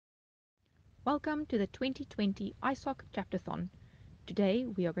Welcome to the 2020 ISOC Chapterthon. Today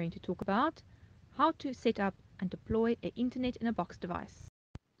we are going to talk about how to set up and deploy an Internet in a Box device.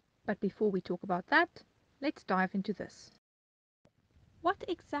 But before we talk about that, let's dive into this. What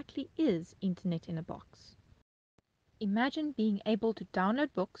exactly is Internet in a Box? Imagine being able to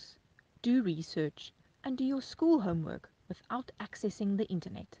download books, do research, and do your school homework without accessing the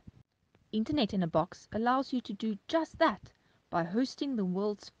Internet. Internet in a Box allows you to do just that by hosting the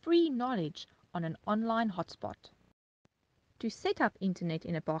world's free knowledge on an online hotspot. To set up Internet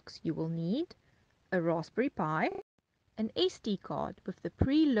in a Box, you will need a Raspberry Pi, an SD card with the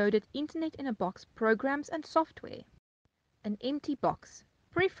pre-loaded Internet in a Box programs and software, an empty box,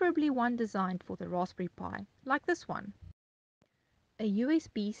 preferably one designed for the Raspberry Pi, like this one, a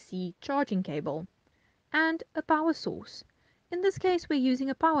USB-C charging cable, and a power source. In this case, we're using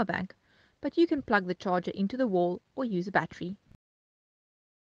a power bank, but you can plug the charger into the wall or use a battery.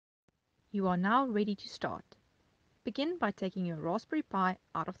 You are now ready to start. Begin by taking your Raspberry Pi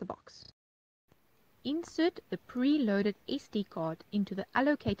out of the box. Insert the pre-loaded SD card into the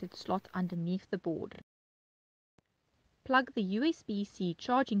allocated slot underneath the board. Plug the USB-C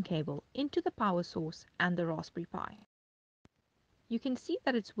charging cable into the power source and the Raspberry Pi. You can see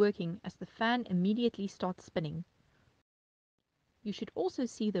that it's working as the fan immediately starts spinning. You should also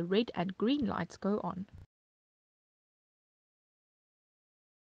see the red and green lights go on.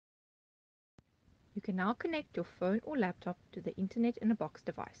 You can now connect your phone or laptop to the Internet in a Box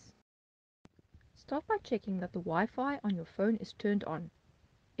device. Start by checking that the Wi-Fi on your phone is turned on.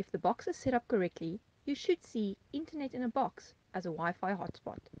 If the box is set up correctly, you should see Internet in a Box as a Wi-Fi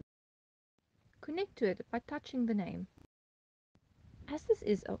hotspot. Connect to it by touching the name. As this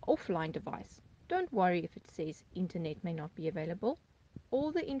is an offline device, don't worry if it says Internet may not be available.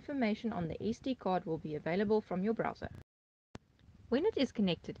 All the information on the SD card will be available from your browser. When it is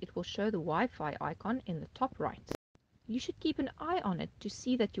connected, it will show the Wi-Fi icon in the top right. You should keep an eye on it to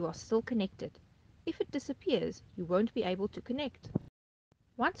see that you are still connected. If it disappears, you won't be able to connect.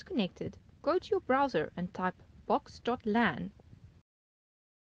 Once connected, go to your browser and type box.lan.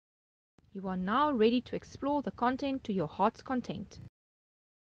 You are now ready to explore the content to your heart's content.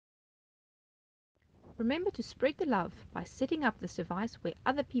 Remember to spread the love by setting up this device where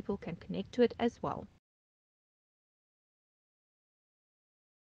other people can connect to it as well.